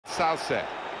Salse.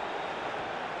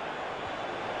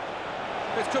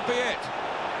 This could be it.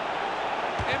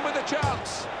 In with a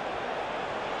chance.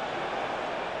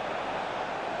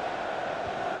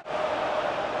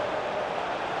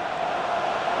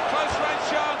 Close range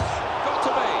chance. Got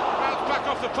to be. Bounce back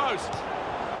off the post.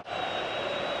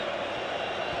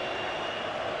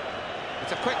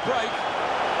 It's a quick break.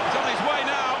 He's on his way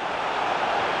now.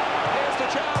 Here's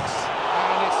the chance.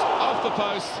 And it's off the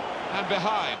post and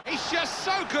behind. He's just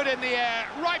so good in the air.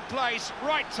 Right place,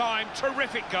 right time.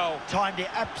 Terrific goal. Timed it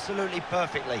absolutely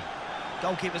perfectly.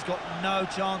 Goalkeeper's got no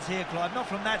chance here, Clive. Not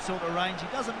from that sort of range. He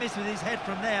doesn't miss with his head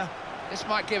from there. This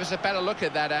might give us a better look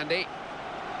at that, Andy.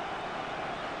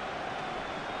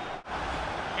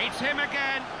 It's him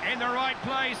again, in the right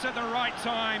place at the right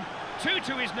time. 2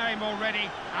 to his name already,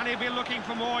 and he'll be looking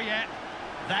for more yet.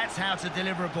 That's how to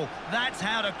deliver a ball. That's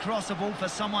how to cross a ball for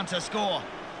someone to score.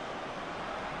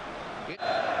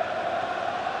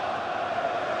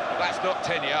 That's not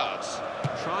 10 yards.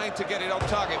 Trying to get it on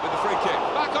target with the free kick.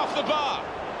 Back off the bar.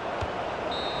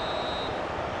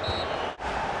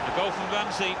 The goal from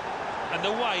Ramsey, and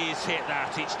the way he's hit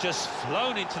that, it's just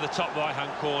flown into the top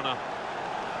right-hand corner.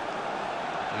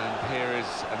 And here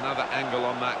is another angle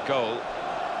on that goal.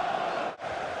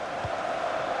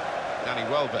 Danny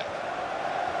Welbeck.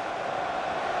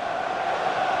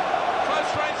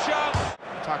 Close range chance.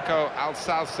 Taco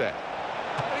Al-Salse.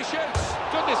 He shoots.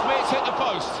 Goodness me, it's hit the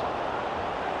post.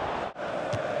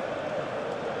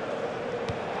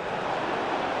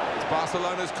 It's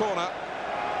Barcelona's corner.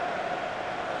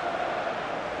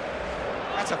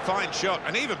 That's a fine shot,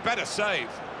 an even better save.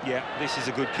 Yeah, this is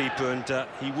a good keeper, and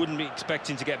he wouldn't be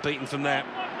expecting to get beaten from there.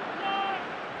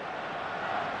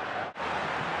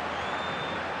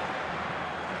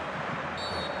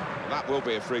 That will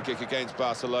be a free kick against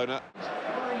Barcelona. 5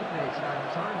 minutes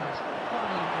added time, that's 5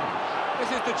 minutes. This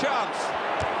is the chance.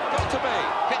 Got to be.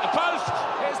 Hit the post.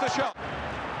 Here's the shot.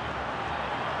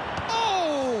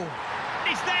 Oh!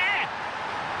 It's there!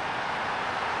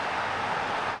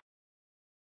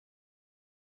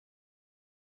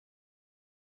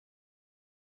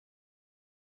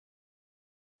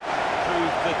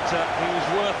 He was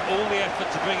worth all the effort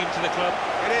to bring him to the club.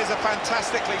 It is a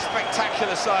fantastically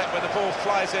spectacular sight when the ball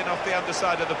flies in off the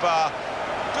underside of the bar.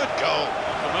 Good goal.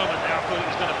 For a moment now, I thought he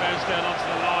was going to bounce down onto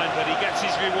the line, but he gets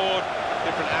his reward.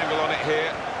 Different angle on it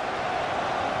here.